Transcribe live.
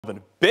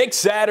Big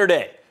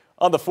Saturday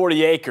on the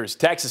 40 acres.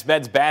 Texas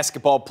men's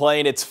basketball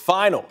playing its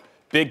final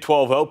Big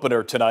 12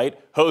 opener tonight,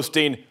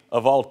 hosting,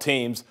 of all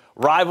teams,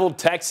 rival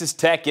Texas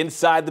Tech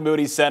inside the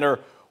Moody Center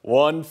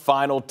one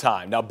final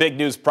time. Now, big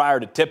news prior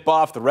to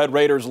tip-off, the Red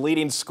Raiders'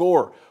 leading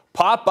scorer,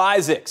 Pop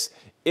Isaacs,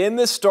 in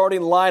the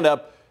starting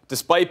lineup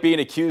despite being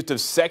accused of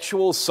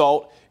sexual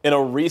assault in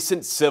a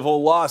recent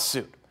civil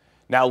lawsuit.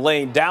 Now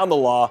laying down the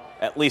law,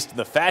 at least in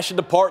the fashion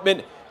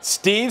department,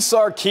 Steve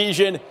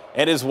Sarkisian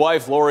and his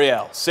wife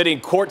L'Oreal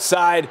sitting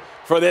courtside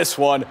for this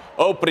one.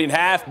 Opening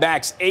half,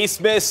 Max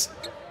Asmus,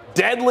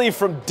 deadly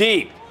from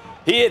deep.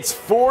 He hits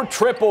 4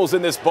 triples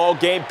in this ball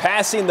game,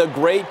 passing the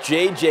great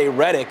J.J.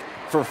 Redick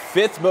for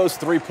 5th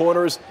most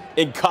three-pointers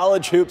in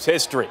college hoops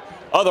history.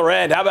 Other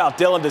end, how about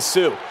Dillon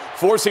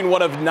forcing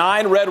one of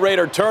 9 Red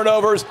Raider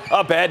turnovers.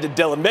 Up ahead to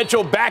Dillon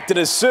Mitchell, back to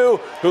Dessou,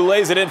 who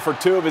lays it in for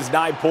 2 of his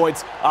 9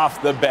 points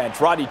off the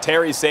bench. Rodney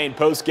Terry saying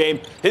post-game,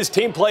 his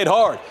team played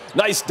hard.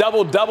 Nice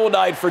double-double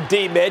night for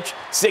D. Mitch,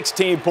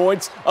 16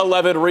 points,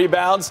 11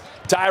 rebounds.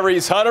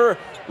 Tyrese Hunter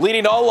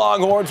leading all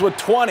Longhorns with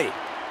 20.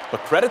 But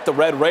credit the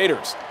Red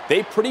Raiders.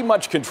 They pretty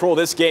much control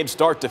this game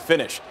start to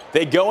finish.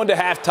 They go into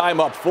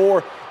halftime up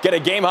 4, get a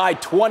game-high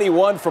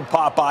 21 from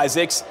Pop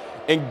Isaacs,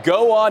 and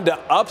go on to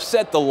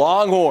upset the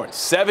Longhorns,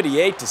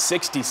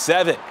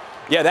 78-67.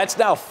 Yeah, that's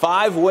now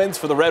 5 wins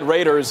for the Red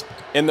Raiders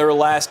in their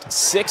last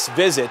 6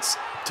 visits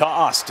to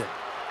Austin.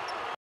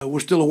 We're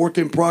still a work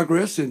in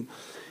progress, and,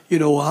 you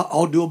know,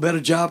 I'll do a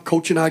better job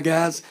coaching our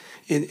guys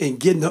and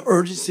getting the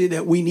urgency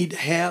that we need to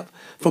have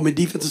from a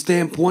defensive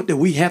standpoint that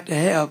we have to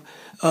have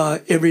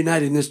every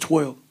night in this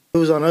 12. It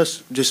was on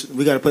us.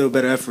 We got to play with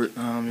better effort.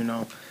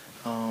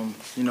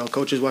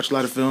 Coaches watch a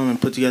lot of film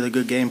and put together a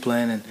good game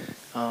plan, and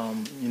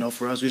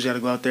for us, we just got to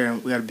go out there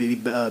and we got to be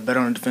better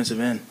on the defensive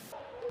end.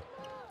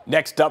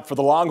 Next up for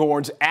the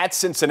Longhorns at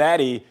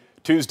Cincinnati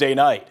Tuesday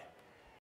night.